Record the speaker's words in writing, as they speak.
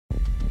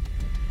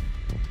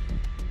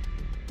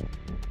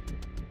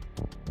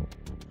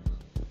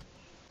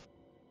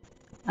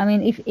I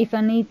mean, if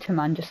I need to,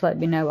 man, just let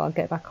me know. I'll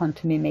get back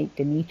onto me mate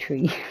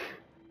Dimitri.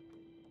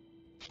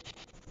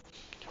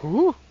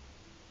 Who?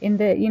 In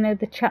the, you know,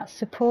 the chat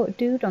support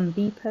dude on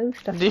B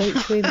post. I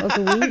spoke to him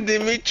other week.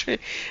 Dimitri.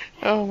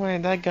 Oh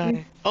man, that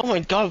guy. Oh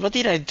my god, what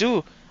did I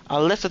do? I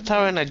left the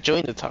tower and I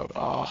joined the tower.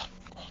 Oh.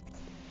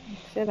 I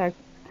said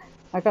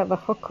I got the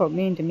hook up.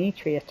 Me and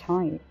Dimitri are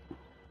tight.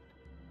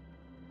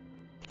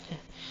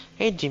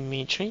 Hey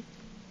Dimitri,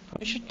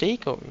 how's your day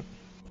going?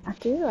 I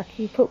do. I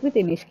keep up with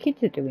him. His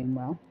kids are doing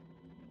well.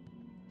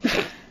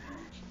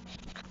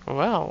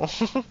 Well.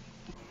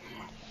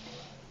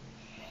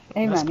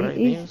 Hey That's man, great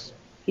news.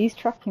 he's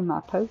tracking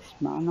my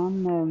post, man.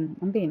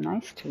 I'm being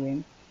nice to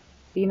him.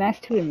 Be nice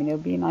to him, and he'll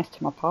be nice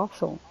to my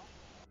parcel.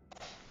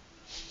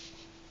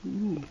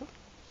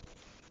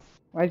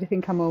 Why do you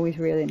think I'm always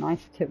really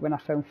nice to when I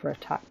phone for a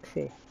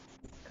taxi?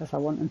 Because I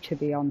want them to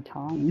be on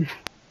time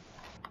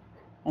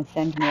and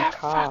send me a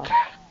car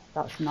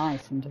that's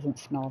nice and doesn't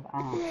smell of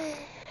ass.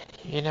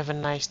 You're never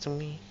nice to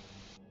me.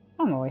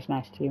 I'm always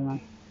nice to you,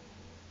 man.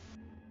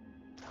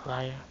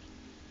 Liar.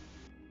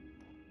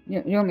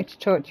 You want me to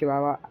talk to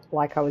you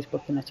like I was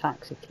booking a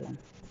taxi to him?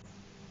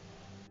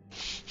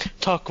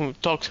 Talk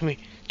to me.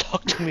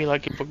 Talk to me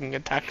like you're booking a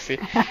taxi.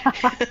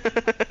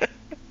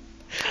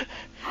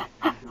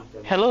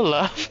 Hello,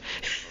 love.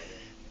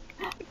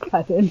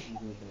 Pardon?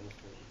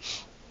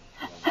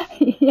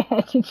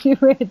 Yeah, did you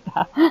read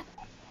that?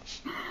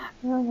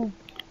 Oh.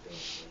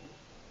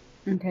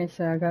 Okay,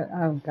 so I got,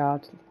 oh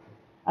god.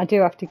 I do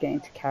have to get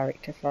into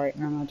character for it,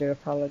 man. I do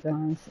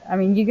apologise. I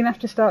mean, you're going to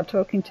have to start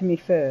talking to me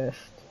first.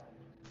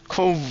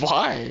 Oh,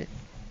 why?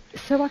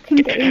 So I can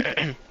get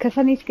in, because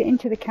I need to get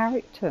into the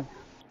character.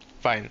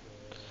 Fine.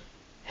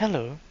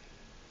 Hello.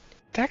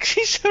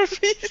 Taxi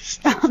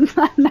service? No,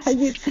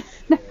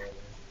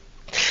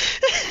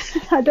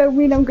 I don't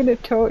mean I'm going to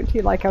talk to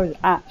you like I was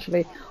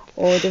actually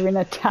ordering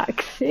a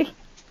taxi.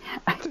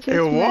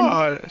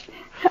 What?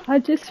 I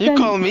just You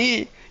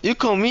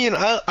call me and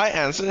I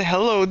answer,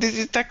 hello, this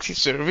is taxi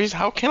service,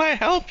 how can I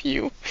help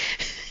you?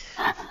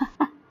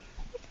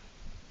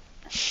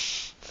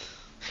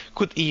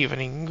 Good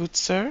evening, good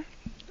sir,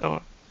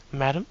 or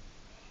madam.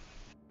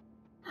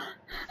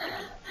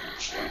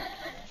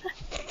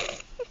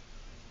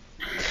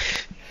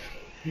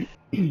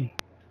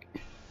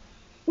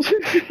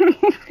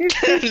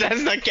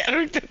 That's not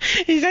character.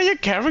 Is that your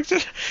character?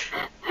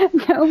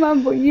 No,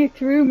 man, but you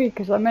threw me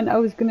because I meant I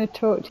was going to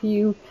talk to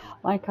you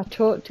like I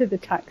talk to the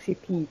taxi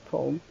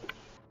people.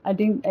 I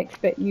didn't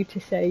expect you to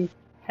say,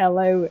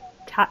 hello,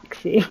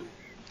 taxi.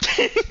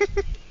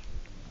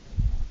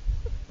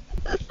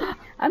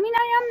 I mean,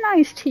 I am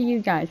nice to you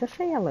guys. I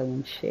say hello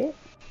and shit.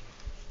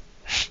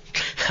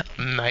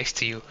 I'm nice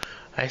to you.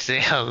 I say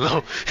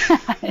hello.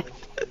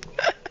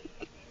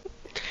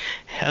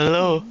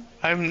 Hello,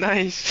 I'm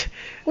nice.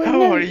 Well, How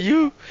no, are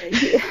you?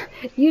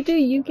 You do.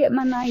 You get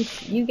my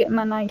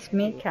nice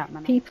makeup.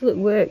 People at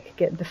work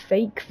get the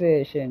fake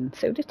version.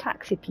 So do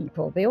taxi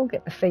people. They all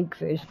get the fake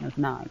version of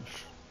nice.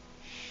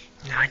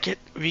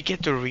 We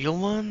get the real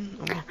one.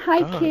 Oh my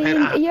Hi, God.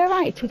 Kim. Are you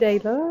alright today,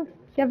 love?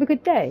 You have a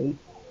good day?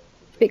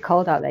 It's a bit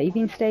cold out there. You've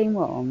been staying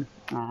warm?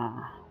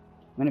 Ah,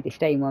 I'm gonna be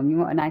staying warm. You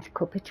want a nice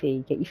cup of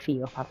tea? Get your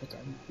feet up, have a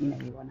drink. You know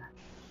you wanna.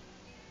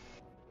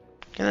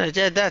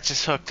 Yeah, that's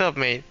just fucked up,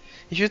 mate.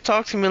 If you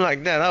talk to me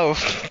like that, I'll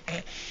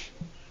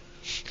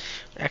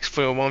ask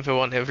for a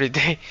 1-for-1 every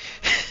day.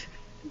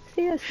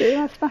 Seriously,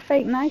 that's my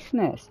fake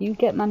niceness. You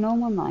get my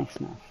normal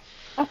niceness.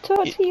 I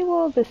talk to you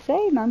all the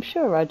same, I'm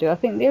sure I do. I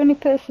think the only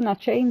person I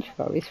change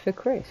for is for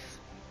Chris.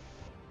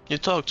 You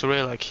talk to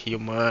Ray like, you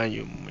my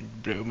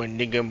bro, my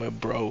nigga, my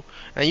bro.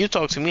 And you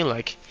talk to me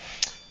like,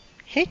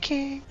 hey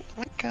King, oh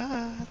my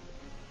god.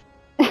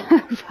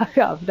 Fuck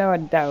off, no I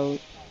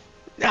don't.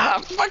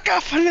 Ah, fuck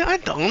off, I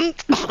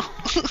don't.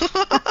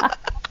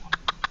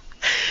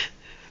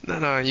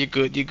 No, you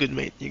good,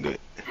 mate, you good.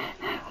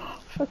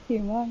 Fuck you,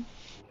 man.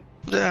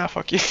 Yeah,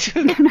 fuck you.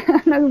 I'm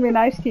not gonna be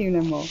nice to you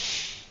no more.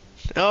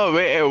 Oh,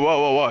 wait, hey,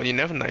 whoa, you're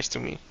never nice to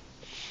me.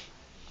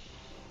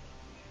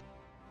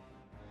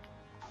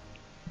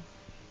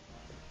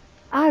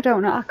 I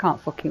don't know, I can't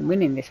fucking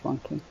win in this one,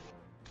 King.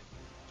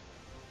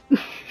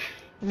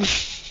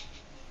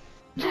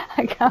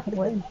 I can't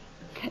win.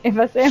 If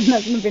I say I'm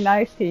not going to be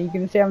nice to you, you're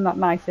going to say I'm not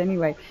nice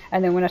anyway.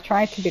 And then when I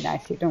try to be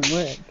nice, it don't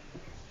work.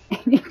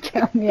 And you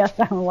tell me I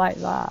sound like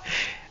that.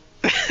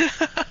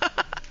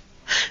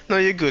 No,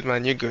 you're good,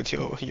 man. You're good.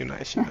 You're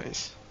nice. You're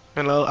nice.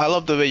 And I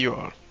love the way you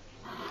are.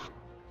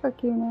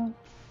 Fuck you, man.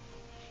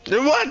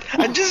 What?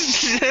 I just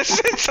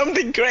said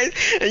something great,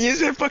 and you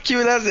said fuck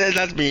you.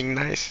 That's being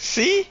nice.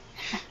 See?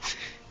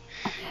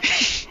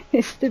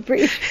 It's the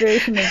British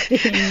version of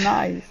being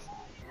nice.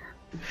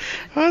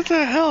 What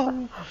the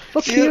hell?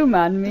 Fuck you,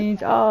 man,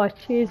 means, oh,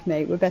 cheers,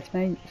 mate, we're best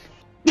mates.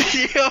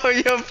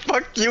 Yo,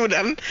 fuck you,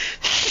 then.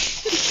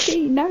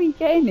 See, now you're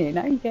getting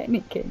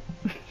it, kid.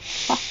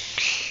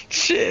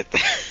 Shit.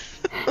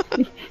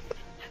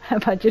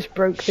 Have I just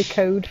broke the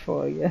code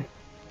for you?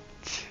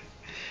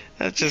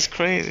 That's just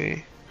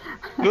crazy.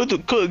 Go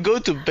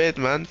to bed,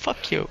 man.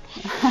 Fuck you.